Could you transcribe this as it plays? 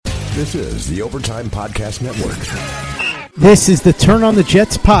This is the Overtime Podcast Network. This is the Turn on the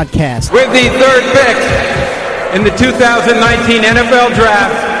Jets podcast. With the third pick in the 2019 NFL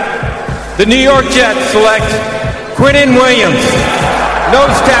Draft, the New York Jets select Quinnen Williams,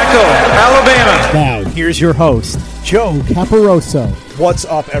 nose tackle, Alabama. Now, here's your host, Joe Caporoso. What's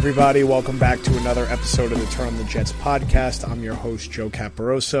up, everybody? Welcome back to another episode of the Turn on the Jets podcast. I'm your host, Joe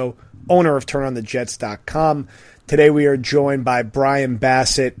Caporoso, owner of TurnOnTheJets.com. Today we are joined by Brian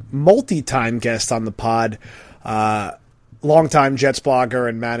Bassett, multi-time guest on the pod, longtime Jets blogger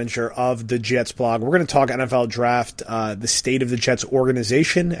and manager of the Jets blog. We're going to talk NFL draft, the state of the Jets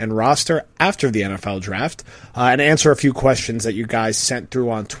organization and roster after the NFL draft, and answer a few questions that you guys sent through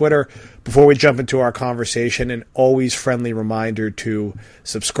on Twitter. Before we jump into our conversation, an always friendly reminder to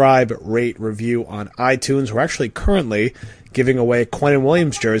subscribe, rate, review on iTunes. We're actually currently giving away a Quinnen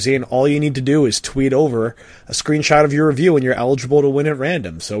Williams jersey, and all you need to do is tweet over a screenshot of your review, and you're eligible to win at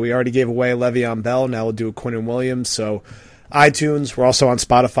random. So we already gave away Le'Veon Bell. Now we'll do a Quinnen Williams. So iTunes, we're also on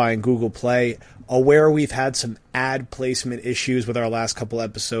Spotify and Google Play. Aware we've had some ad placement issues with our last couple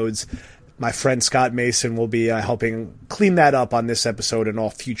episodes. My friend Scott Mason will be helping clean that up on this episode and all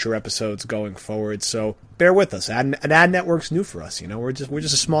future episodes going forward. So bear with us. An ad network's new for us. You know, we're just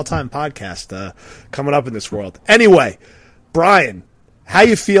a small time podcast coming up in this world. Anyway, Brian, how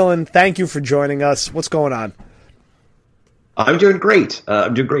you feeling? Thank you for joining us. What's going on? I'm doing great.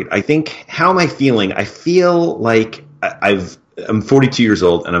 I think, how am I feeling? I feel like I'm 42 years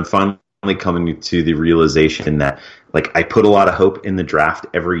old, and I'm finally coming to the realization that, like, I put a lot of hope in the draft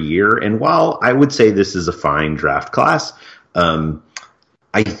every year. And while I would say this is a fine draft class,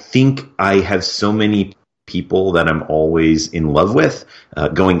 I think I have so many people that I'm always in love with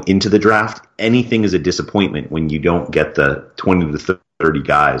going into the draft. Anything is a disappointment when you don't get the 20 to 30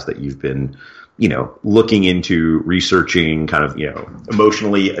 guys that you've been, looking into, researching, kind of,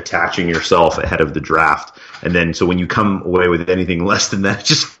 emotionally attaching yourself ahead of the draft. And then, so when you come away with anything less than that, it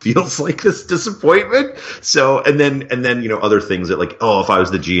just feels like this disappointment. So, and then, other things that, like, oh, if I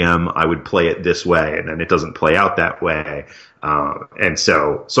was the GM, I would play it this way. And then it doesn't play out that way. And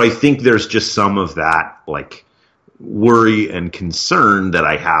so I think there's just some of that, like, worry and concern that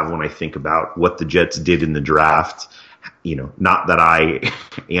I have when I think about what the Jets did in the draft. Not that I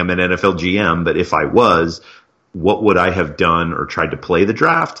am an NFL GM, but if I was, what would I have done or tried to play the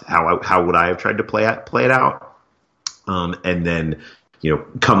draft? How would I have tried to play it out? And then,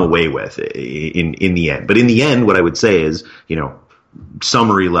 come away with in the end. But in the end, what I would say is,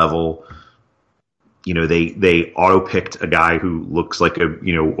 summary level, they auto-picked a guy who looks like a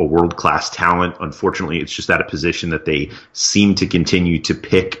world-class talent. Unfortunately, it's just at a position that they seem to continue to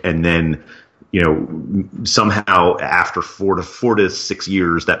pick, and then, somehow after 4 to 6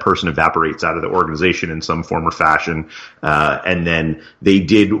 years, that person evaporates out of the organization in some form or fashion. And then they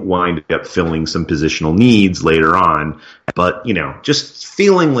did wind up filling some positional needs later on. But, just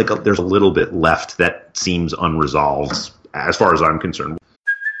feeling like there's a little bit left that seems unresolved as far as I'm concerned.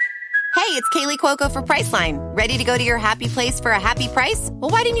 Hey, it's Kaylee Cuoco for Priceline. Ready to go to your happy place for a happy price?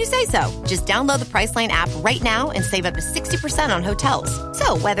 Well, why didn't you say so? Just download the Priceline app right now and save up to 60% on hotels.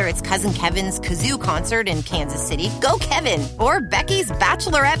 So whether it's Cousin Kevin's Kazoo Concert in Kansas City, go Kevin, or Becky's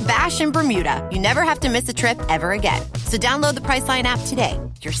Bachelorette Bash in Bermuda, you never have to miss a trip ever again. So download the Priceline app today.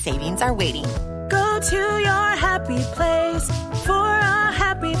 Your savings are waiting. Go to your happy place for a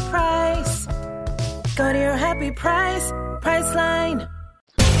happy price. Go to your happy price, Priceline.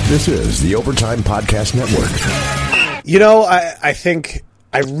 This is the Overtime Podcast Network. I think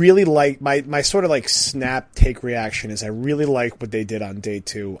I really like my sort of like snap take reaction is I really like what they did on day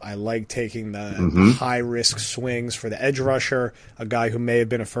 2. I like taking the high risk swings for the edge rusher, a guy who may have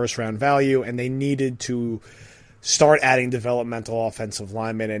been a first round value, and they needed to start adding developmental offensive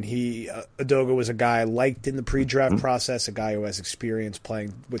linemen. And Udoga was a guy I liked in the pre-draft process, a guy who has experience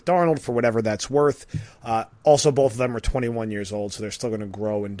playing with Darnold for whatever that's worth. Also, both of them are 21 years old, so they're still going to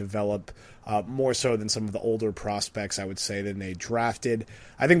grow and develop more so than some of the older prospects, I would say, than they drafted.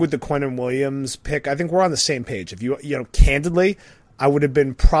 I think with the Quinnen Williams pick, I think we're on the same page. If candidly, I would have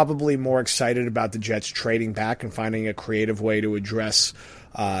been probably more excited about the Jets trading back and finding a creative way to address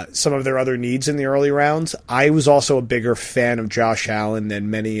some of their other needs in the early rounds. I was also a bigger fan of Josh Allen than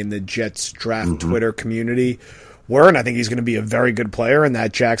many in the Jets draft Twitter community were, and I think he's going to be a very good player in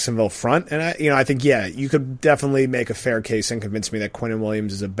that Jacksonville front. And I think, you could definitely make a fair case and convince me that Quinnen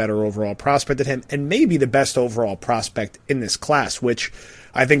Williams is a better overall prospect than him, and maybe the best overall prospect in this class, which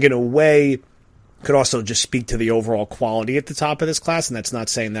I think in a way could also just speak to the overall quality at the top of this class. And that's not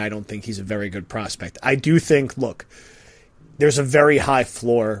saying that I don't think he's a very good prospect. I do think, look, there's a very high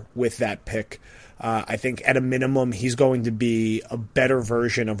floor with that pick. I think at a minimum, he's going to be a better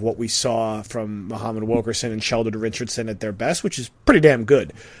version of what we saw from Muhammad Wilkerson and Sheldon Richardson at their best, which is pretty damn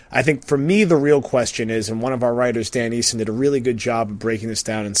good. I think for me, the real question is, and one of our writers, Dan Easton, did a really good job of breaking this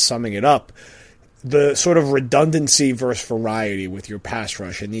down and summing it up, the sort of redundancy versus variety with your pass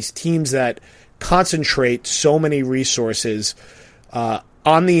rush. And these teams that concentrate so many resources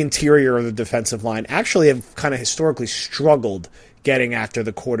on the interior of the defensive line actually have kind of historically struggled getting after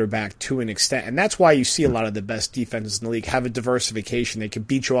the quarterback to an extent. And that's why you see a lot of the best defenses in the league have a diversification. They can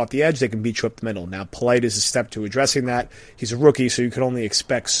beat you off the edge, they can beat you up the middle. Now, Polite is a step to addressing that. He's a rookie, so you can only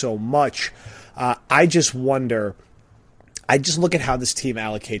expect so much. I just wonder, I just look at how this team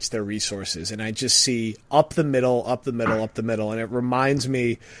allocates their resources, and I just see up the middle, and it reminds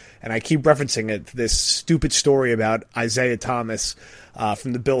me, and I keep referencing it, this stupid story about Isaiah Thomas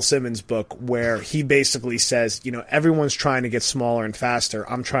from the Bill Simmons book, where he basically says, everyone's trying to get smaller and faster.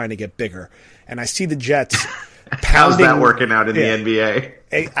 I'm trying to get bigger. And I see the Jets pounding. How's that working out in the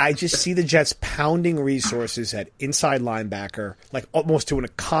NBA? I just see the Jets pounding resources at inside linebacker, like almost to a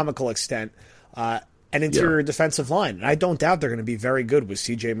comical extent, an interior defensive line. And I don't doubt they're going to be very good with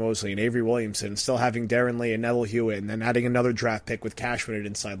C.J. Mosley and Avery Williamson, and still having Darren Lee and Neville Hewitt, and then adding another draft pick with Cashman at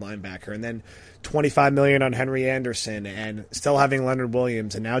inside linebacker, and then $25 million on Henry Anderson, and still having Leonard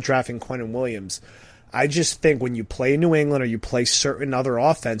Williams, and now drafting Quentin Williams. I just think when you play New England or you play certain other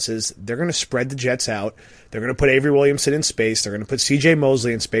offenses, they're going to spread the Jets out. They're going to put Avery Williamson in space. They're going to put C.J.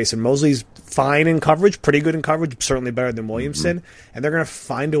 Mosley in space, and Mosley's fine in coverage, pretty good in coverage, certainly better than Williamson. Mm-hmm. And they're going to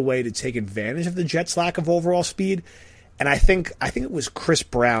find a way to take advantage of the Jets' lack of overall speed. And I think it was Chris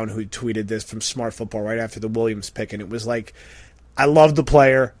Brown who tweeted this from Smart Football right after the Williams pick, and it was like, I love the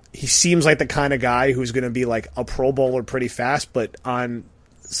player. He seems like the kind of guy who's going to be like a Pro Bowler pretty fast, but on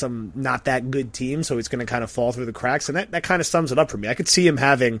some not that good team, so he's going to kind of fall through the cracks. And that kind of sums it up for me. I could see him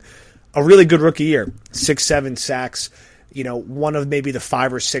having a really good rookie year, 6-7 sacks, one of maybe the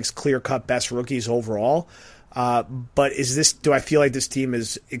 5 or 6 clear-cut best rookies overall. But do I feel like this team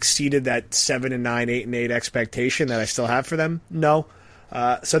has exceeded that 7-9, 8-8 expectation that I still have for them? No.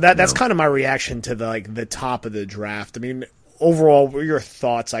 So that's kind of my reaction to the top of the draft. I mean, overall, what are your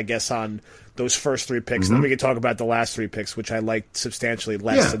thoughts, I guess, on those first 3 picks? Mm-hmm. Then we can talk about the last 3 picks, which I liked substantially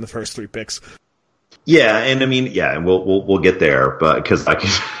less than the first 3 picks. Yeah, and I mean, and we'll get there, but because I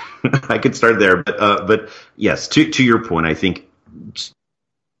could start there, but yes, to your point, I think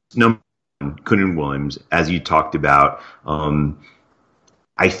number one, Quentin Williams, as you talked about,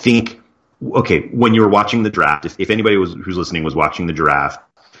 I think when you were watching the draft, if anybody who's listening was watching the draft.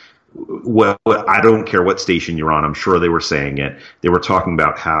 Well, I don't care what station you're on. I'm sure they were saying it. They were talking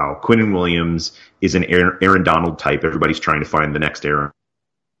about how Quentin Williams is an Aaron Donald type. Everybody's trying to find the next Aaron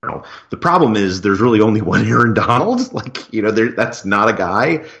Donald. The problem is there's really only one Aaron Donald. That's not a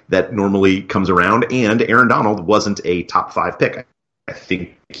guy that normally comes around. And Aaron Donald wasn't a top 5 pick. I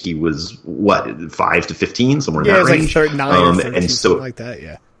think he was 5 to 15, somewhere in that range. Like 9 or 13, and so something like that.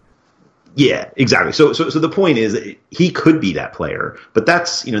 Yeah. Yeah, exactly. So the point is he could be that player, but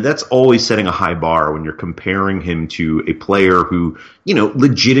that's always setting a high bar when you're comparing him to a player who,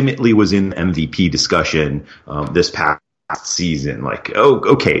 legitimately was in MVP discussion this past season.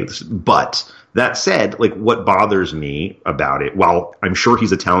 But that said, what bothers me about it, while I'm sure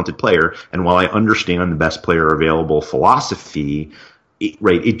he's a talented player, and while I understand the best player available philosophy,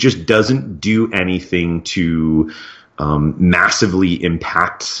 it just doesn't do anything to massively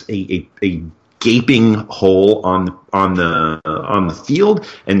impact a gaping hole on the field.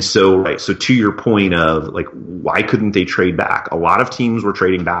 And so to your point of why couldn't they trade back? A lot of teams were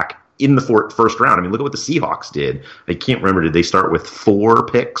trading back in the first round. I mean, look at what the Seahawks did. I can't remember. Did they start with 4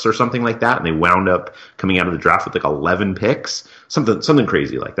 picks or something like that? And they wound up coming out of the draft with 11 picks, something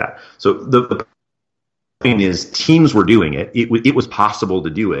crazy like that. So the point is, teams were doing it. It was possible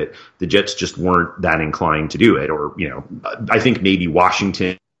to do it. The Jets just weren't that inclined to do it. Or, I think maybe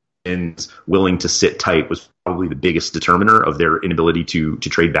Washington's willing to sit tight was probably the biggest determiner of their inability to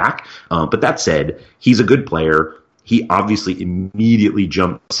trade back. But that said, he's a good player. He obviously immediately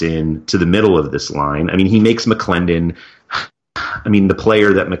jumps in to the middle of this line. I mean, he makes McClendon, the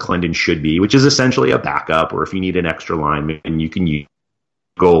player that McClendon should be, which is essentially a backup, or if you need an extra lineman, you can use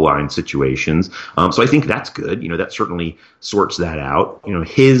goal line situations. So I think that's good. That certainly sorts that out.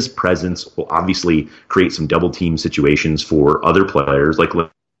 His presence will obviously create some double team situations for other players like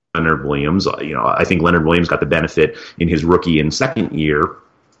Leonard Williams. I think Leonard Williams got the benefit in his rookie and second year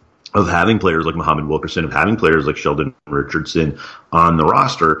of having players like Muhammad Wilkerson, of having players like Sheldon Richardson on the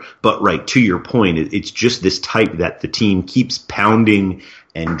roster. But to your point, it's just this type that the team keeps pounding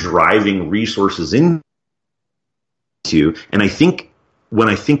and driving resources into. And I think when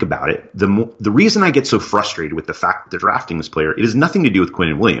I think about it, the reason I get so frustrated with the fact that they're drafting this player, it has nothing to do with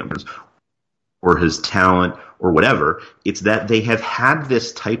Quinnen Williams or his talent or whatever. It's that they have had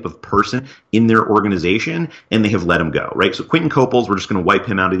this type of person in their organization and they have let him go, right? So Quentin Coples, we're just going to wipe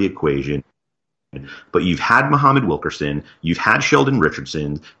him out of the equation. But you've had Muhammad Wilkerson, you've had Sheldon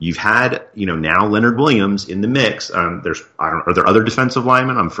Richardson, you've had, now Leonard Williams in the mix. Are there other defensive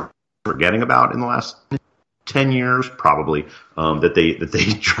linemen I'm forgetting about in the last 10 years? Probably, that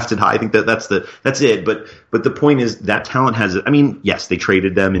they drafted high. I think that's it. But the point is that talent has, yes, they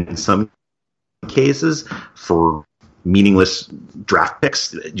traded them in some cases for meaningless draft picks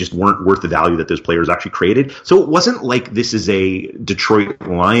that just weren't worth the value that those players actually created. So it wasn't like this is a Detroit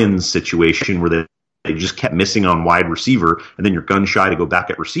Lions situation where they just kept missing on wide receiver and then you're gun shy to go back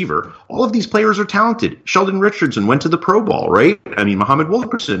at receiver. All of these players are talented. Sheldon Richardson went to the Pro Bowl, right? Muhammad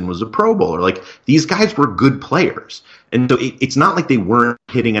Wilkerson was a Pro Bowler. Like, these guys were good players. And so it's not like they weren't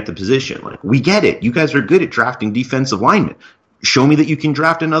hitting at the position. Like, we get it. You guys are good at drafting defensive linemen. Show me that you can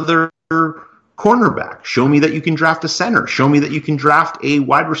draft another cornerback. Show me that you can draft a center. Show me that you can draft a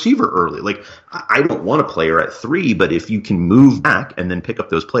wide receiver early. Like, I don't want a player at 3, but if you can move back and then pick up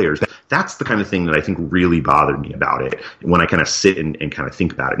those players, that's the kind of thing that I think really bothered me about it when I kind of sit and kind of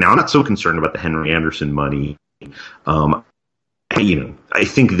think about it. Now, I'm not so concerned about the Henry Anderson money. I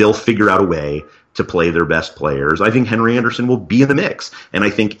think they'll figure out a way to play their best players. I think Henry Anderson will be in the mix. And I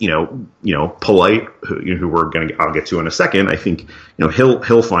think, Polite, who I'll get to in a second, I think,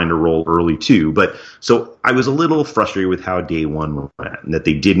 he'll find a role early too. But so I was a little frustrated with how day one went, and that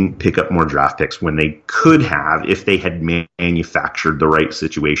they didn't pick up more draft picks when they could have if they had manufactured the right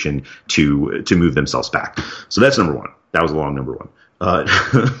situation to move themselves back. So that's number one. That was a long number one.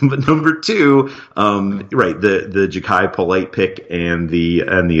 But number two, right, the Jachai Polite pick and the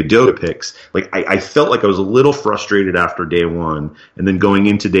Edoga picks, like I felt like I was a little frustrated after day one, and then going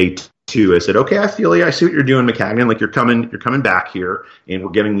into day two, I said, okay, I feel you. I see what you're doing, McCagnon. Like, you're coming back here, and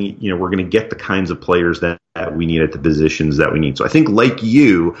we're getting we're going to get the kinds of players that we need at the positions that we need. So I think, like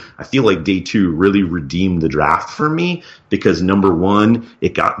you, I feel like day two really redeemed the draft for me, because number one,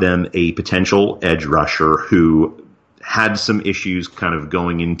 it got them a potential edge rusher who had some issues kind of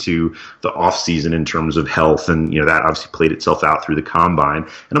going into the offseason in terms of health, and that obviously played itself out through the combine.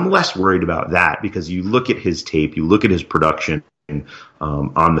 And I'm less worried about that, because you look at his tape, you look at his production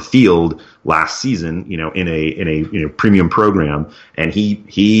on the field last season, in a premium program, and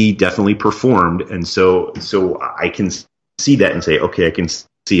he definitely performed. And so I can see that and say, okay, I can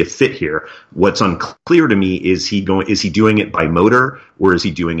see a fit here. What's unclear to me is he doing it by motor, or is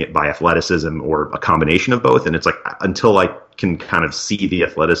he doing it by athleticism, or a combination of both? And it's like, until I can kind of see the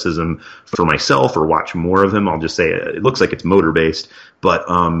athleticism for myself or watch more of him, I'll just say it looks like it's motor based. But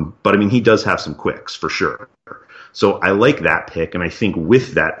he does have some quicks for sure. So I like that pick, and I think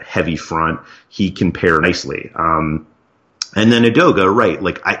with that heavy front, he can pair nicely. And then Edoga, right,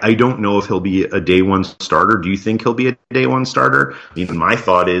 like I don't know if he'll be a day one starter. Do you think he'll be a day one starter? My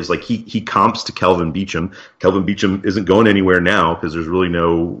thought is, like, he comps to Kelvin Beachum. Kelvin Beachum isn't going anywhere now because there's really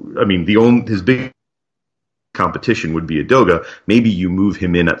his big competition would be Edoga. Maybe you move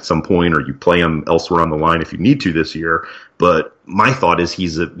him in at some point, or you play him elsewhere on the line if you need to this year. But my thought is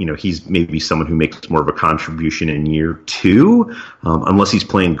he's maybe someone who makes more of a contribution in year two, unless he's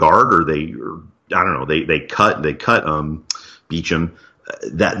playing guard, or they cut Beachum.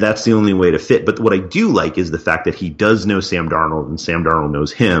 That's the only way to fit. But what I do like is the fact that he does know Sam Darnold, and Sam Darnold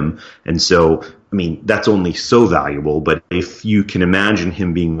knows him. And so, that's only so valuable. But if you can imagine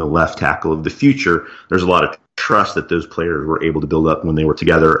him being the left tackle of the future, there's a lot of trust that those players were able to build up when they were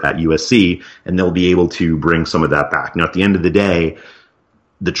together at USC, and they'll be able to bring some of that back. Now, at the end of the day,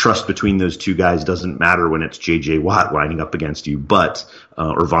 the trust between those two guys doesn't matter when it's J.J. Watt lining up against you,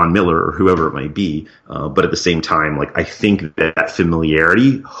 or Von Miller, or whoever it might be. But at the same time, like, I think that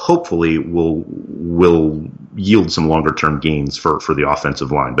familiarity hopefully will yield some longer term gains for the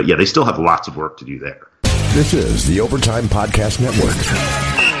offensive line. But yeah, they still have lots of work to do there. This is the Overtime Podcast Network.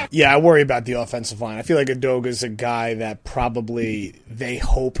 Yeah, I worry about the offensive line. I feel like Edoga is a guy that probably they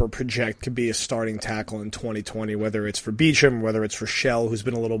hope or project could be a starting tackle in 2020, whether it's for Beachum, whether it's for Shell, who's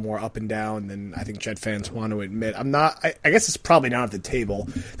been a little more up and down than I think Jet fans want to admit. I guess it's probably not at the table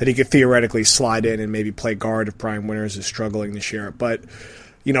that he could theoretically slide in and maybe play guard if Brian Winters is struggling this year. But,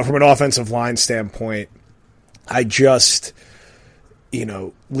 from an offensive line standpoint, I just...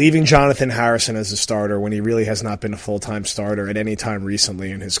 leaving Jonathan Harrison as a starter when he really has not been a full-time starter at any time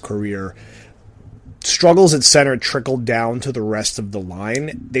recently in his career. Struggles at center trickled down to the rest of the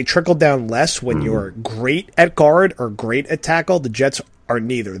line. They trickled down less when you're great at guard or great at tackle. The Jets are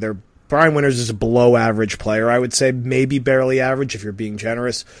neither. They're Brian Winters is a below average player, I would say, maybe barely average if you're being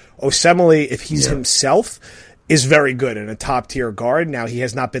generous. Osemele, if he's himself, is very good and a top-tier guard. Now, he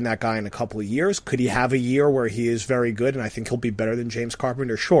has not been that guy in a couple of years. Could he have a year where he is very good, and I think he'll be better than James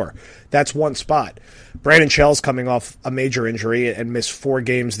Carpenter? Sure. That's one spot. Brandon Shell's coming off a major injury and missed 4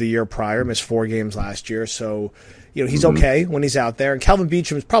 games the year prior, missed 4 games last year, so he's okay when he's out there. And Calvin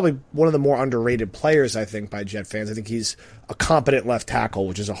Beachum is probably one of the more underrated players, I think, by Jet fans. I think he's a competent left tackle,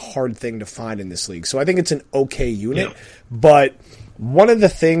 which is a hard thing to find in this league. So I think it's an okay unit, but one of the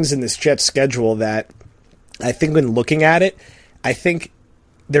things in this Jets schedule that I think when looking at it, I think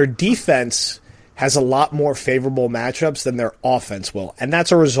their defense has a lot more favorable matchups than their offense will. And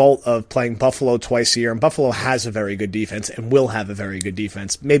that's a result of playing Buffalo twice a year. And Buffalo has a very good defense and will have a very good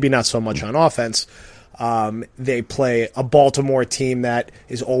defense. Maybe not so much on offense. They play a Baltimore team that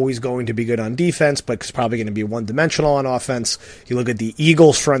is always going to be good on defense, but is probably going to be one-dimensional on offense. You look at the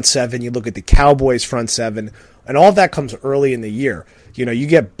Eagles front seven, you look at the Cowboys front seven, and all of that comes early in the year. You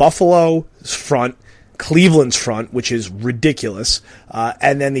get Buffalo's front, Cleveland's front, which is ridiculous,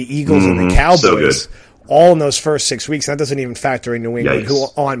 and then the Eagles and the Cowboys, all in those first 6 weeks. That doesn't even factor in New England, who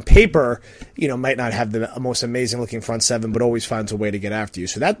on paper, might not have the most amazing-looking front seven, but always finds a way to get after you.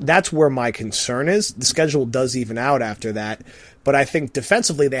 So that's where my concern is. The schedule does even out after that, but I think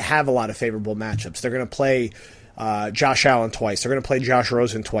defensively they have a lot of favorable matchups. They're going to play Josh Allen twice. They're going to play Josh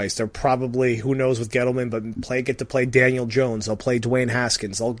Rosen twice. They're probably, who knows with Gettleman, but get to play Daniel Jones. They'll play Dwayne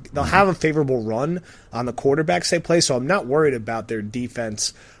Haskins. They'll have a favorable run on the quarterbacks they play, so I'm not worried about their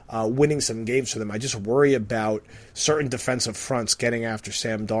defense winning some games for them. I just worry about certain defensive fronts getting after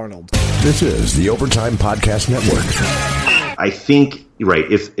Sam Darnold. This is the Overtime Podcast Network. I think, right,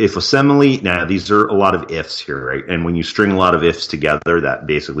 if Osemele, now these are a lot of ifs here, right? And when you string a lot of ifs together, that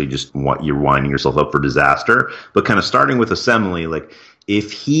basically just you're winding yourself up for disaster. But kind of starting with Osemele, like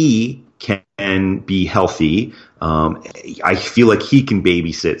if he can be healthy, I feel like he can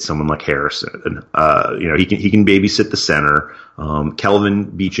babysit someone like Harrison. He can babysit the center.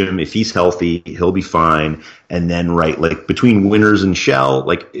 Kelvin Beachum, if he's healthy, he'll be fine. And then, right, like between Winters and Shell,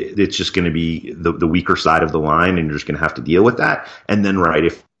 like it's just going to be the weaker side of the line, and you're just going to have to deal with that. And then, right,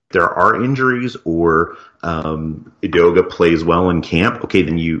 if there are injuries or Edoga plays well in camp, okay,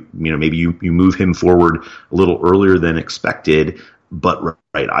 then maybe you move him forward a little earlier than expected. But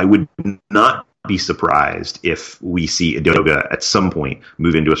right, I would not be surprised if we see Edoga at some point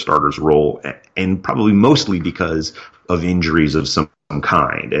move into a starter's role, and probably mostly because of injuries of some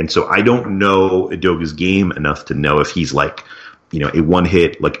kind. And so I don't know Edoga's game enough to know if he's like, a one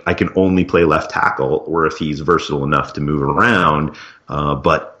hit, like I can only play left tackle, or if he's versatile enough to move around.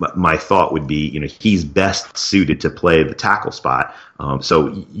 But my thought would be, he's best suited to play the tackle spot. So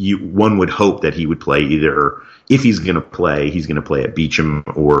one would hope that he would play either, if he's going to play at Beachum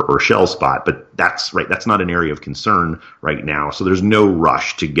or Shell spot. But that's right. That's not an area of concern right now. So there's no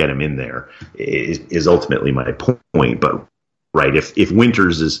rush to get him in there is ultimately my point. But right, if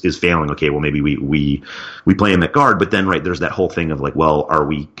Winters is failing, okay, well maybe we play him at guard, but then right, there's that whole thing of like, well, are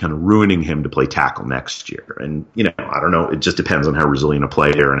we kind of ruining him to play tackle next year? And I don't know. It just depends on how resilient a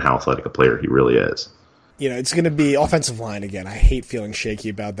player and how athletic a player he really is. It's going to be offensive line again. I hate feeling shaky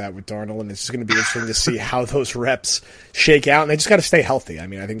about that with Darnold, and it's just going to be interesting to see how those reps shake out. And they just got to stay healthy. I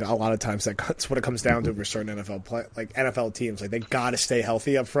mean, I think a lot of times that's what it comes down to for certain NFL teams. Like they got to stay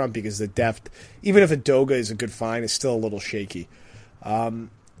healthy up front because the depth, even if Edoga is a good find, is still a little shaky.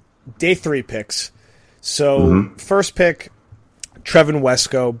 Day 3 picks. So first pick, Trevin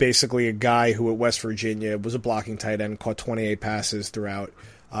Wesco, basically a guy who at West Virginia was a blocking tight end, caught 28 passes throughout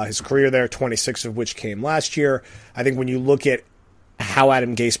his career there, 26 of which came last year. I think when you look at how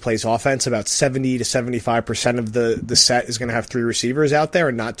Adam Gase plays offense, about 70 to 75% of the set is going to have 3 receivers out there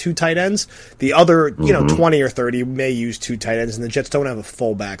and not 2 tight ends. The other, 20 or 30 may use 2 tight ends, and the Jets don't have a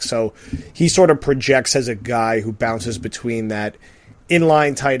fullback. So he sort of projects as a guy who bounces between that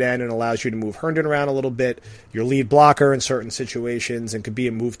inline tight end and allows you to move Herndon around a little bit, your lead blocker in certain situations, and could be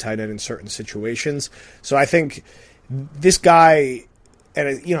a move tight end in certain situations. So I think this guy,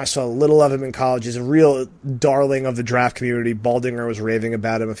 and I saw a little of him in college, is a real darling of the draft community. Baldinger was raving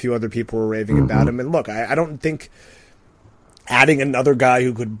about him. A few other people were raving about him. And look, I don't think adding another guy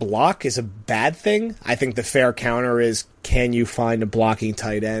who could block is a bad thing. I think the fair counter is, can you find a blocking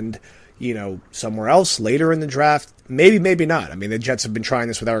tight end, somewhere else later in the draft? Maybe, maybe not. I mean, the Jets have been trying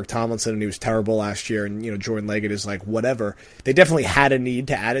this with Eric Tomlinson, and he was terrible last year, and, Jordan Leggett is like, whatever. They definitely had a need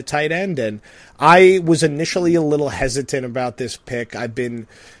to add a tight end, and I was initially a little hesitant about this pick. I've been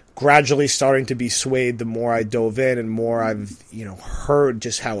gradually starting to be swayed the more I dove in and more I've, heard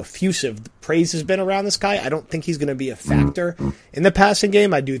just how effusive the praise has been around this guy. I don't think he's going to be a factor in the passing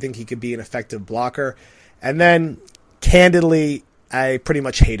game. I do think he could be an effective blocker. And then, candidly, I pretty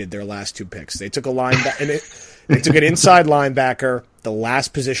much hated their last two picks. They took they took an inside linebacker, the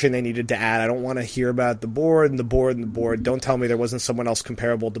last position they needed to add. I don't want to hear about the board and the board and the board. Don't tell me there wasn't someone else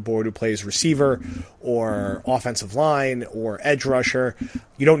comparable to board who plays receiver or offensive line or edge rusher.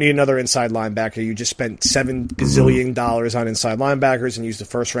 You don't need another inside linebacker. You just spent $7 gazillion on inside linebackers and used a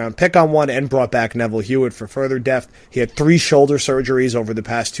first-round pick on one and brought back Neville Hewitt for further depth. He had 3 shoulder surgeries over the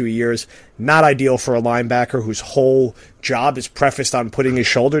past 2 years. Not ideal for a linebacker whose whole job is prefaced on putting his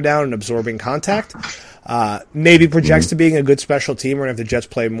shoulder down and absorbing contact. Maybe projects to being a good special teamer, and if the Jets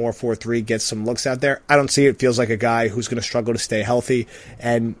play more 4-3, gets some looks out there. I don't see it. Feels like a guy who's going to struggle to stay healthy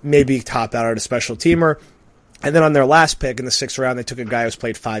and maybe top out at a special teamer. And then on their last pick in the 6th round, they took a guy who's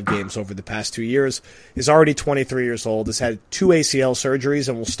played 5 games over the past 2 years, is already 23 years old, has had 2 ACL surgeries,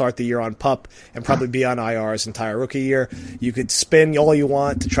 and will start the year on PUP and probably be on IR his entire rookie year. You could spin all you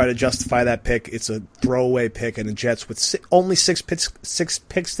want to try to justify that pick. It's a throwaway pick, and the Jets with only 6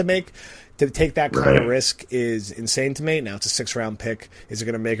 picks to make, to take that kind of risk is insane to me. Now, it's a 6th-round pick. Is it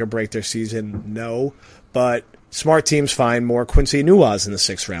going to make or break their season? No. But smart teams find more Quincy Inuas in the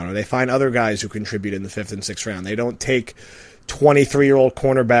 6th round, or they find other guys who contribute in the 5th and 6th round. They don't take 23-year-old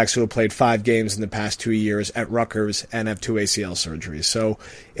cornerbacks who have played 5 games in the past 2 years at Rutgers and have 2 ACL surgeries. So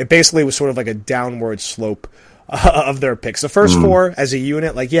it basically was sort of like a downward slope of their picks. The first 4 as a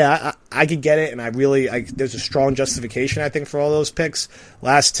unit, I could get it, and there's a strong justification, I think, for all those picks.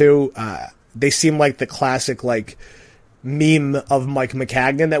 Last 2, they seem like the classic, meme of Mike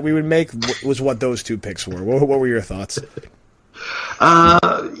Maccagnan that we would make was what those 2 picks were. What were your thoughts?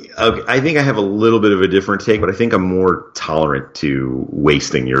 Okay, I think I have a little bit of a different take, but I think I'm more tolerant to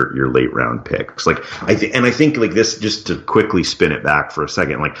wasting your late round picks. I think this, just to quickly spin it back for a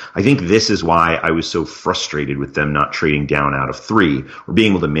second, I think this is why I was so frustrated with them not trading down out of 3 or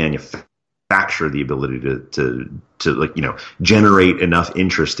being able to manufacture the ability to generate enough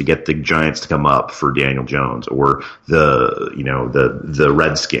interest to get the Giants to come up for Daniel Jones or the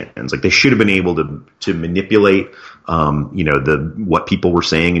Redskins. They should have been able to manipulate what people were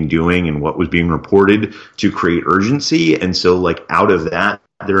saying and doing and what was being reported to create urgency. And so out of that,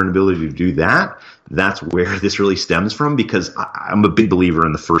 their inability to do that, that's where this really stems from, because I'm a big believer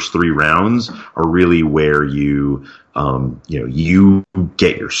in the first 3 rounds are really where you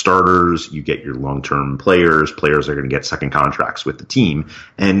get your starters, you get your long-term players are going to get second contracts with the team.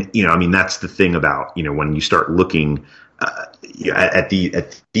 And, that's the thing about, when you start looking at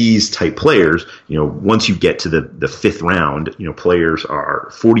these type players, once you get to the 5th round, players are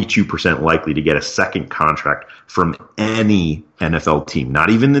 42% likely to get a second contract from any NFL team, not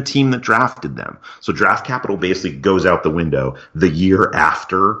even the team that drafted them. So draft capital basically goes out the window the year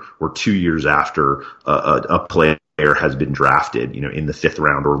after or 2 years after a player has been drafted, in the 5th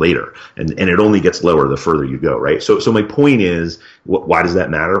round or later. And it only gets lower the further you go, right? So my point is, why does that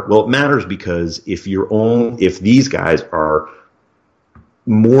matter? Well, it matters because if these guys are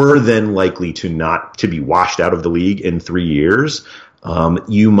more than likely to be washed out of the league in 3 years,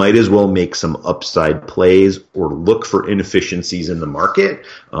 you might as well make some upside plays or look for inefficiencies in the market,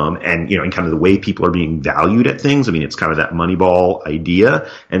 and kind of the way people are being valued at things. It's kind of that Moneyball idea.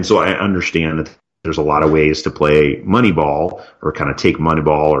 And so I understand that there's a lot of ways to play Moneyball or kind of take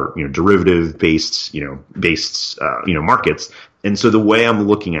Moneyball or, derivative based markets. And so the way I'm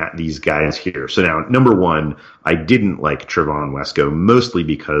looking at these guys here. So now, number 1, I didn't like Trevon Wesco, mostly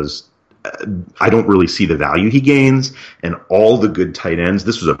because I don't really see the value he gains, and all the good tight ends.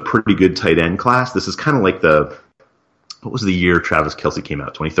 This was a pretty good tight end class. This is kind of like what was the year Travis Kelce came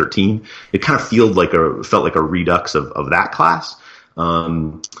out? 2013. It kind of felt like a redux of that class.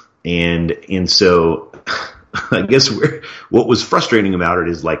 And so I guess what was frustrating about it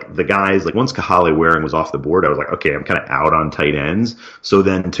is the guys, once Kahale Waring was off the board, I was like, okay, I'm kind of out on tight ends. So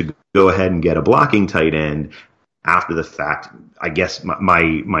then to go ahead and get a blocking tight end after the fact, I guess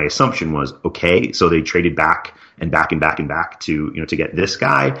my assumption was, okay, so they traded back and back to get this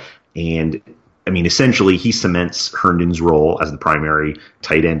guy. And essentially he cements Herndon's role as the primary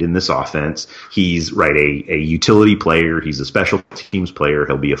tight end in this offense. He's a utility player. He's a special teams player.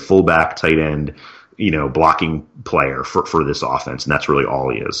 He'll be a fullback tight end, blocking player for this offense. And that's really all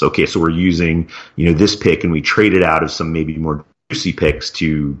he is. Okay. So we're using, this pick, and we traded out of some maybe more juicy picks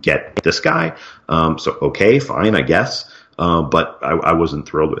to get this guy. So, okay, fine, I guess. But I wasn't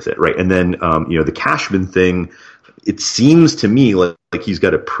thrilled with it. Right. And then, the Cashman thing, it seems to me like he's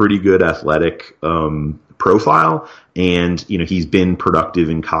got a pretty good athletic profile, and he's been productive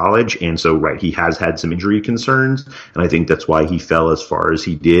in college, and so he has had some injury concerns, and I think that's why he fell as far as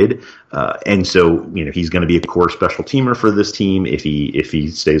he did. And so he's going to be a core special teamer for this team if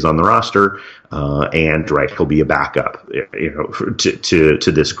he stays on the roster, and he'll be a backup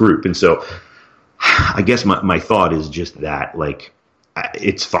to this group. And so I guess my thought is just that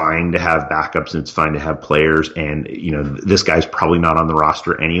it's fine to have backups and it's fine to have players, and this guy's probably not on the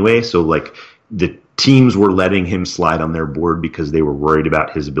roster anyway, so the teams were letting him slide on their board because they were worried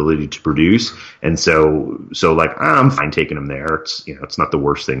about his ability to produce, and so I'm fine taking him there. It's it's not the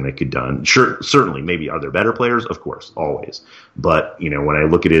worst thing they could done. Sure, certainly, maybe are there better players? Of course, always. But when I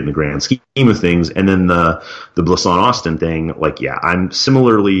look at it in the grand scheme of things, and then the Blasson Austin thing, I'm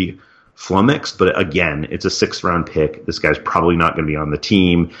similarly flummoxed, but again, it's a 6th round pick. This guy's probably not going to be on the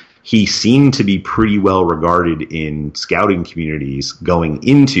team. He seemed to be pretty well regarded in scouting communities going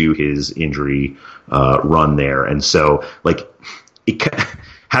into his injury run there. And so,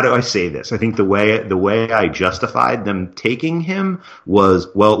 how do I say this? I think the way I justified them taking him was,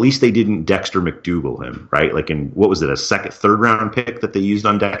 well, at least they didn't Dexter McDougal him, right? What was it, a 3rd round pick that they used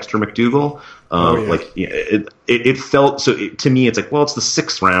on Dexter McDougal? It felt, so to me, it's well, it's the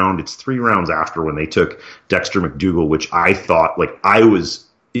 6th round. It's 3 rounds after when they took Dexter McDougal, which I thought, I was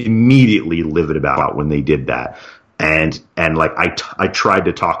immediately livid about when they did that. And I tried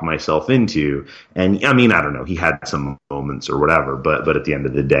to talk myself into, and I mean, I don't know, he had some moments or whatever, but at the end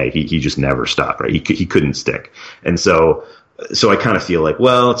of the day, he just never stuck, right? He couldn't stick. And so I kind of feel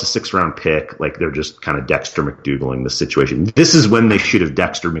well, it's a 6th round pick. They're just kind of Dexter McDougaling the situation. This is when they should have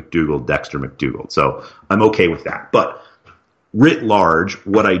Dexter McDougal. So I'm okay with that. But writ large,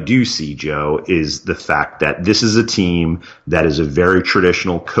 what I do see, Joe, is the fact that this is a team that is a very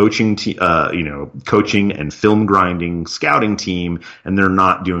traditional coaching and film grinding scouting team, and they're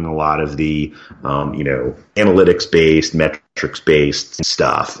not doing a lot of the, analytics based, metrics based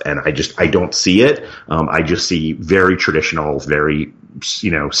stuff. And I don't see it. I just see very traditional, very,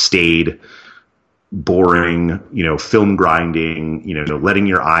 staid, boring, film grinding, letting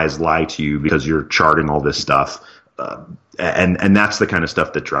your eyes lie to you because you're charting all this stuff. And that's the kind of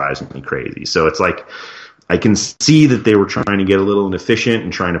stuff that drives me crazy. So it's I can see that they were trying to get a little inefficient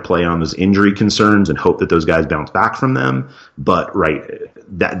and trying to play on those injury concerns and hope that those guys bounce back from them. But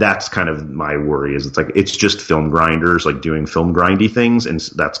that's kind of my worry is it's just film grinders doing film grindy things, and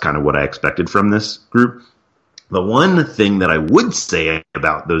that's kind of what I expected from this group. The one thing that I would say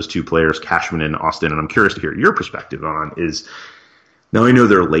about those two players, Cashman and Austin, and I'm curious to hear your perspective on, is now I know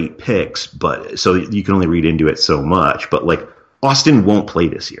they're late picks, but so you can only read into it so much. But Austin won't play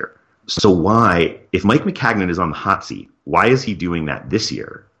this year, so why, if Mike Maccagnan is on the hot seat, why is he doing that this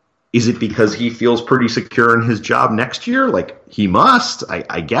year? Is it because he feels pretty secure in his job next year? He must,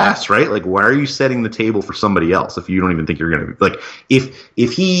 I guess, right? Why are you setting the table for somebody else if you don't even think you're going to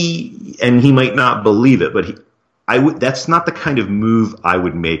if he, and he might not believe it, but that's not the kind of move I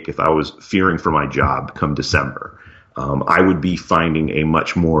would make if I was fearing for my job come December. I would be finding a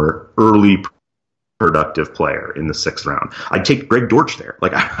much more early productive player in the 6th round. I'd take Greg Dortch there.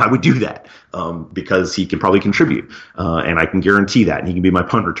 I would do that because he can probably contribute, and I can guarantee that, and he can be my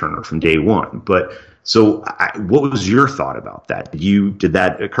punt returner from day one. But so, what was your thought about that? Did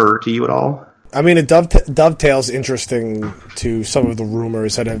that occur to you at all? I mean, it dovetails interesting to some of the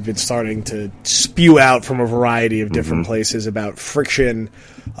rumors that have been starting to spew out from a variety of different places about friction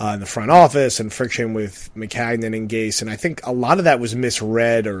in the front office and friction with Maccagnan and Gase. And I think a lot of that was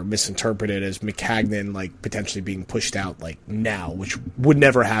misread or misinterpreted as Maccagnan potentially being pushed out now, which would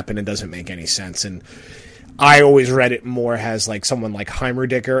never happen and doesn't make any sense. And I always read it more as someone like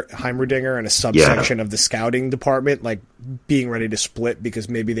Heimerdinger and a subsection of the scouting department, being ready to split because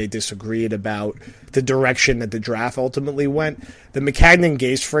maybe they disagreed about the direction that the draft ultimately went. The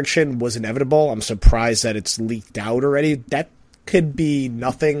Maccagnan-Gase friction was inevitable. I'm surprised that it's leaked out already. That could be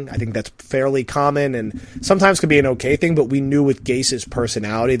nothing. I think that's fairly common and sometimes could be an okay thing, but we knew with Gase's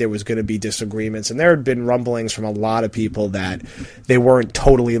personality there was going to be disagreements, and there had been rumblings from a lot of people that they weren't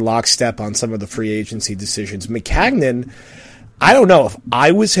totally lockstep on some of the free agency decisions. Maccagnan, I don't know if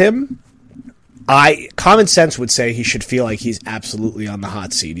I was him. Common sense would say he should feel like he's absolutely on the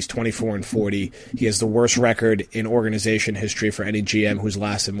hot seat. He's 24-40. He has the worst record in organization history for any GM who's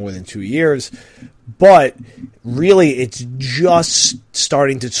lasted more than 2 years. But really, it's just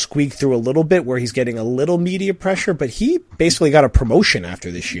starting to squeak through a little bit where he's getting a little media pressure, but he basically got a promotion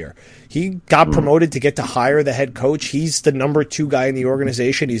after this year. He got promoted to get to hire the head coach. He's the number 2 guy in the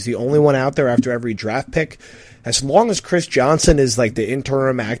organization. He's the only one out there after every draft pick. As long as Chris Johnson is the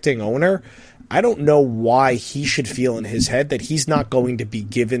interim acting owner, I don't know why he should feel in his head that he's not going to be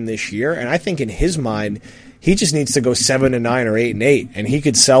given this year. And I think in his mind, he just needs to go 7-9 or 8-8, and he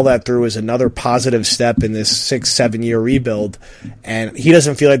could sell that through as another positive step in this 6-7 year rebuild. And he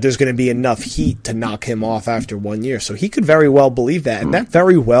doesn't feel like there's going to be enough heat to knock him off after 1 year. So he could very well believe that, and that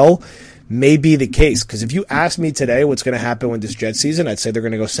very well may be the case. Because if you ask me today what's going to happen with this Jets season, I'd say they're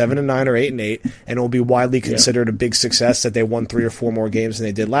going to go 7-9 or 8-8, and it will be widely considered a big success that they won 3 or 4 more games than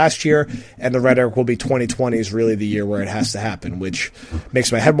they did last year. And the rhetoric will be 2020 is really the year where it has to happen, which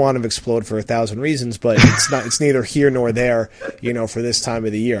makes my head want to explode for 1,000 reasons. But it's not. It's neither here nor there, for this time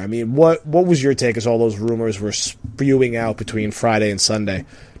of the year. I mean, what was your take as all those rumors were spewing out between Friday and Sunday?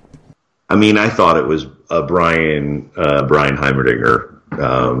 I mean, I thought it was a Brian Heimerdinger.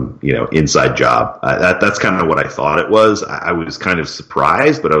 Inside job. That's kind of what I thought it was. I was kind of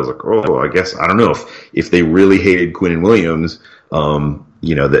surprised, but I was like, oh, I guess, I don't know if they really hated Quinnen Williams,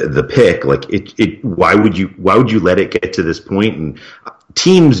 the pick, like why would you let it get to this point? And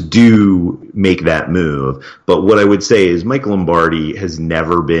teams do make that move. But what I would say is Mike Lombardi has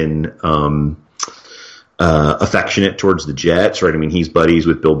never been, affectionate towards the Jets, right? I mean, he's buddies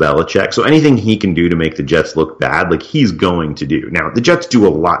with Bill Belichick. So anything he can do to make the Jets look bad, like, he's going to do. Now, the Jets do a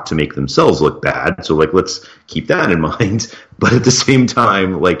lot to make themselves look bad. So, like, let's keep that in mind. But at the same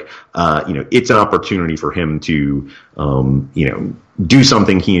time, like, it's an opportunity for him to, do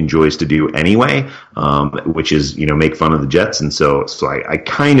something he enjoys to do anyway, which is, make fun of the Jets. And so I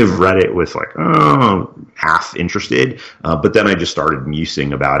kind of read it with like, half interested. But then I just started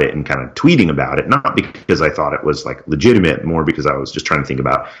musing about it and kind of tweeting about it, not because I thought it was like legitimate, more because I was just trying to think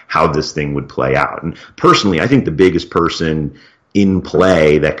about how this thing would play out. And personally, I think the biggest person in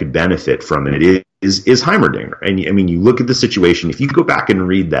play that could benefit from it is Heimerdinger. And I mean, you look at the situation, if you go back and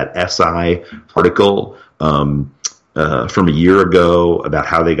read that SI article, from a year ago about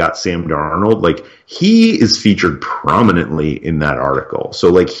how they got Sam Darnold, like, he is featured prominently in that article. So,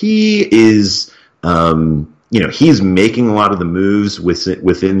 like, he is, he's making a lot of the moves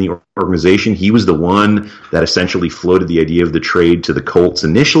within the organization. He was the one that essentially floated the idea of the trade to the Colts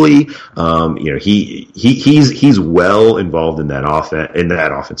initially. He's well involved in that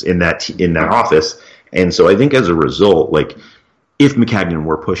office. And so I think as a result, like, if Maccagnan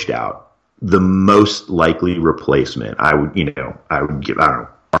were pushed out, the most likely replacement, I would give,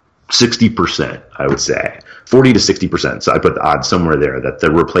 60%, I would say. 40 to 60%. So I put the odds somewhere there that the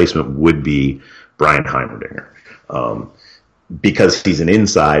replacement would be Brian Heimerdinger. Because he's an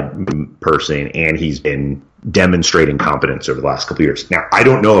inside person and he's been demonstrating competence over the last couple of years. Now, I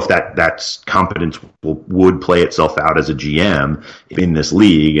don't know if that's competence would play itself out as a GM in this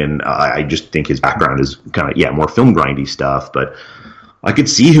league, and I just think his background is kind of, more film grindy stuff, but I could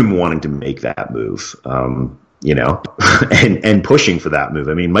see him wanting to make that move, and pushing for that move.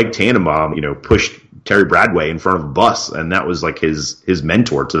 I mean, Mike Tannenbaum, pushed Terry Bradway in front of a bus, and that was like his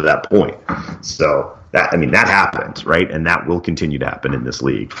mentor to that point. So that happened, right? And that will continue to happen in this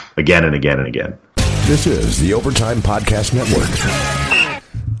league again and again and again. This is the Overtime Podcast Network.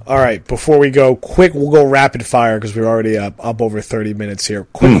 All right, before we go, we'll go rapid fire because we're already up over 30 minutes here.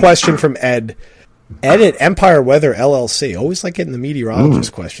 Quick question from Ed. Ed at Empire Weather LLC. Always like getting the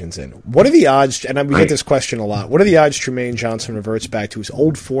meteorologist questions in. What are the odds, and we get this question a lot, what are the odds Trumaine Johnson reverts back to his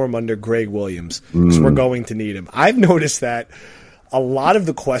old form under Greg Williams? Because we're going to need him. I've noticed that a lot of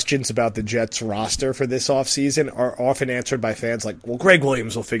the questions about the Jets roster for this offseason are often answered by fans like, well, Greg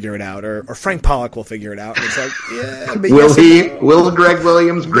Williams will figure it out, or Frank Pollock will figure it out. And it's like, yeah. But Will Greg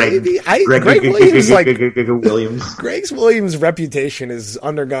Williams? Greg Williams, Greg Williams' reputation has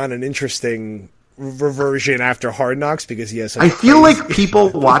undergone an interesting reversion after Hard Knocks because he has such I feel like people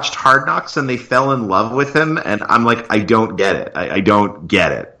watched Hard Knocks and they fell in love with him, and I'm like, I don't get it. I don't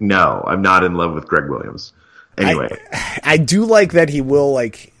get it. No, I'm not in love with Greg Williams. Anyway, I do like that he will,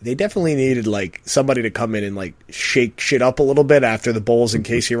 like, they definitely needed, like, somebody to come in and, like, shake shit up a little bit after the Bulls and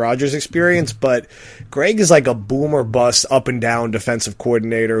Casey Rogers experience, but Greg is like a boom or bust up and down defensive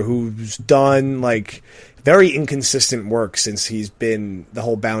coordinator who's done, like, very inconsistent work since the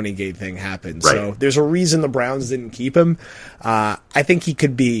whole Bounty Gate thing happened. Right. So there's a reason the Browns didn't keep him. I think he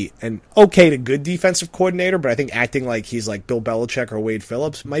could be an okay to good defensive coordinator, but I think acting like he's like Bill Belichick or Wade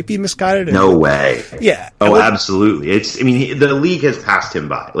Phillips might be misguided. No way. Yeah. Oh, absolutely. The league has passed him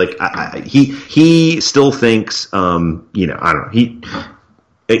by. Like, he still thinks, I don't know.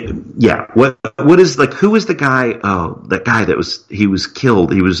 What is, like, who was the guy? Oh, that guy he was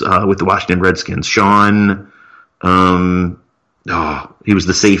killed. He was with the Washington Redskins. Sean, he was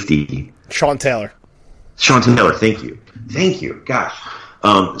the safety. Sean Taylor. Thank you. Gosh.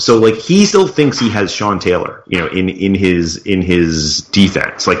 So like he still thinks he has Sean Taylor, in his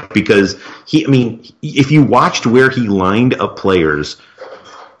defense, like because if you watched where he lined up players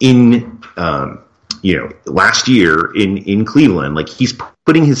in last year in Cleveland, like he's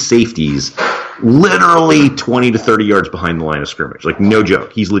putting his safeties literally 20 to 30 yards behind the line of scrimmage. Like, no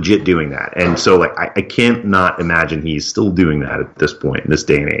joke. He's legit doing that. And so, like, I can't not imagine he's still doing that at this point, in this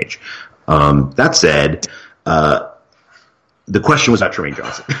day and age. That said, the question was about Trumaine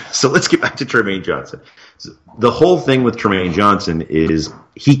Johnson. So let's get back to Trumaine Johnson. So the whole thing with Trumaine Johnson is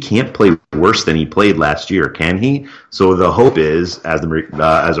he can't play worse than he played last year, can he? So the hope is, as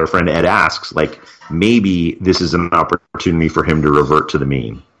our friend Ed asks, like, maybe this is an opportunity for him to revert to the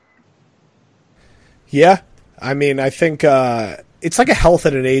mean. Yeah, I mean, I think it's like a health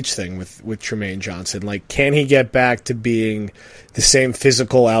at an age thing with Trumaine Johnson. Like, can he get back to being the same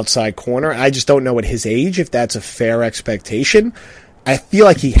physical outside corner? I just don't know at his age if that's a fair expectation. I feel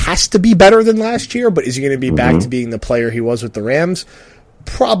like he has to be better than last year, but is he going to be back to being the player he was with the Rams?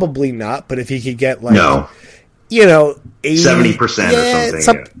 Probably not, but if he could get, like, 80, 70% or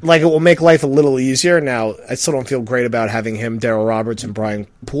something. Like, it will make life a little easier. Now, I still don't feel great about having him, Darryl Roberts, and Brian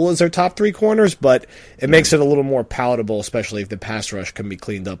Poole as their top three corners, but it makes it a little more palatable, especially if the pass rush can be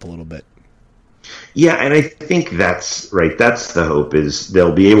cleaned up a little bit. Yeah, and I think that's right. That's the hope, is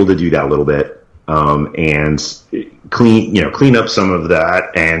they'll be able to do that a little bit and clean up some of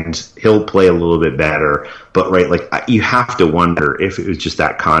that, and he'll play a little bit better. But right, like, you have to wonder if it was just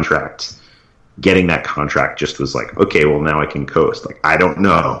that contract. Getting that contract just was like, okay, well, now I can coast. Like, I don't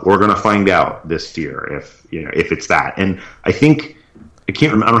know. We're going to find out this year if it's that. And I think I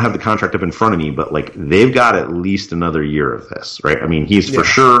can't remember. I don't have the contract up in front of me, but like they've got at least another year of this, right? I mean, he's for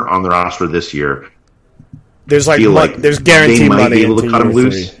sure on the roster this year. There's there's guaranteed they might money be able to cut him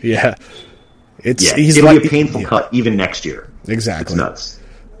loose. Yeah, it'll be a painful cut even next year. Exactly, it's nuts.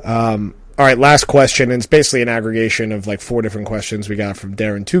 All right, last question, and it's basically an aggregation of like 4 different questions we got from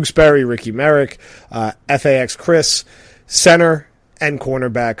Darren Tewksbury, Ricky Merrick, FAX Chris, center and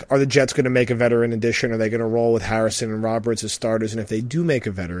cornerback. Are the Jets going to make a veteran addition? Are they going to roll with Harrison and Roberts as starters? And if they do make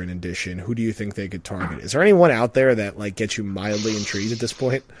a veteran addition, who do you think they could target? Is there anyone out there that like gets you mildly intrigued at this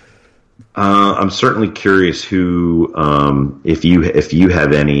point? I'm certainly curious who, if you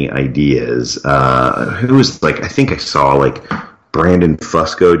have any ideas, who is like, I think I saw like Brandon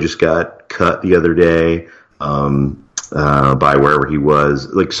Fusco just got cut the other day by wherever he was.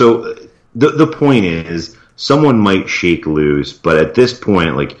 Like, so the point is, someone might shake loose, but at this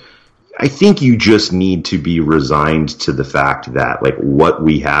point, like, I think you just need to be resigned to the fact that like what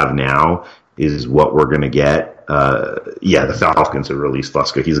we have now is what we're going to get. The Falcons have released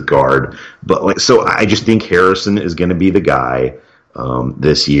Fusco. He's a guard, but like, so I just think Harrison is going to be the guy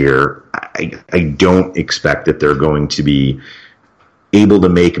this year. I don't expect that they're going to be able to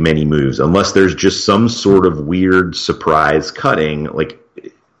make many moves unless there's just some sort of weird surprise cutting. Like,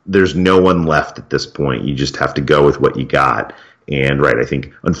 there's no one left at this point. You just have to go with what you got. And right, I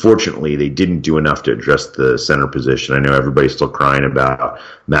think unfortunately they didn't do enough to address the center position. I know everybody's still crying about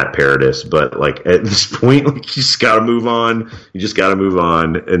Matt Paradis, but like at this point, like, you just got to move on.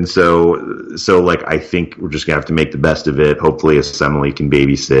 And so like, I think we're just gonna have to make the best of it. Hopefully Assembly can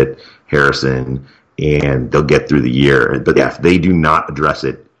babysit Harrison and they'll get through the year. But yeah, if they do not address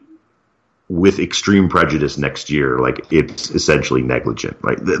it with extreme prejudice next year, like, it's essentially negligent.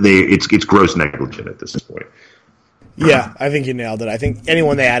 Right? It's gross negligent at this point. Yeah, I think you nailed it. I think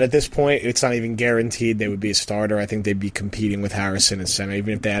anyone they add at this point, it's not even guaranteed they would be a starter. I think they'd be competing with Harrison at center,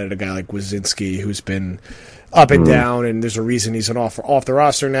 even if they added a guy like Wazinski, who's been up and down, and there's a reason he's off the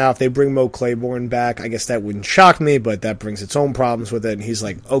roster now. If they bring Mo Claiborne back, I guess that wouldn't shock me, but that brings its own problems with it, and he's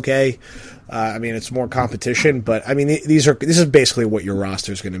like, okay. I mean, it's more competition, but I mean, this is basically what your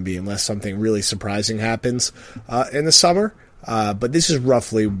roster is going to be, unless something really surprising happens in the summer. But this is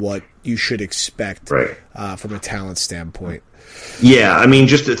roughly what you should expect from a talent standpoint. Yeah, I mean,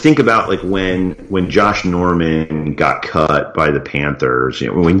 just to think about like when Josh Norman got cut by the Panthers,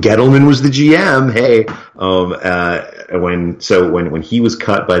 when Gettleman was the GM, when he was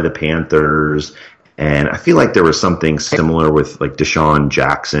cut by the Panthers, and I feel like there was something similar with like Deshaun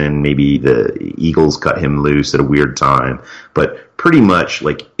Jackson. Maybe the Eagles cut him loose at a weird time, but pretty much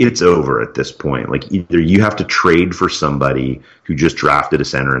like it's over at this point. Like, either you have to trade for somebody who just drafted a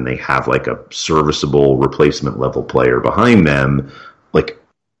center and they have like a serviceable replacement level player behind them, but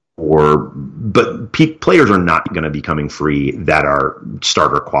players are not going to be coming free that are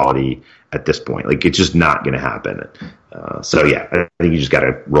starter quality at this point. Like, it's just not going to happen. So yeah, I think you just got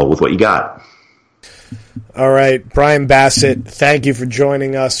to roll with what you got. All right, Brian Bassett, thank you for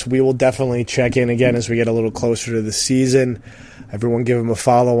joining us. We will definitely check in again as we get a little closer to the season. Everyone give him a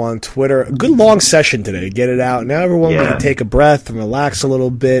follow on Twitter. A good long session today. Get it out. Now everyone can take a breath and relax a little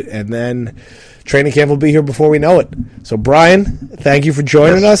bit, and then training camp will be here before we know it. So, Brian, thank you for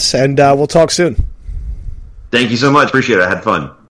joining us, and we'll talk soon. Thank you so much. Appreciate it. I had fun.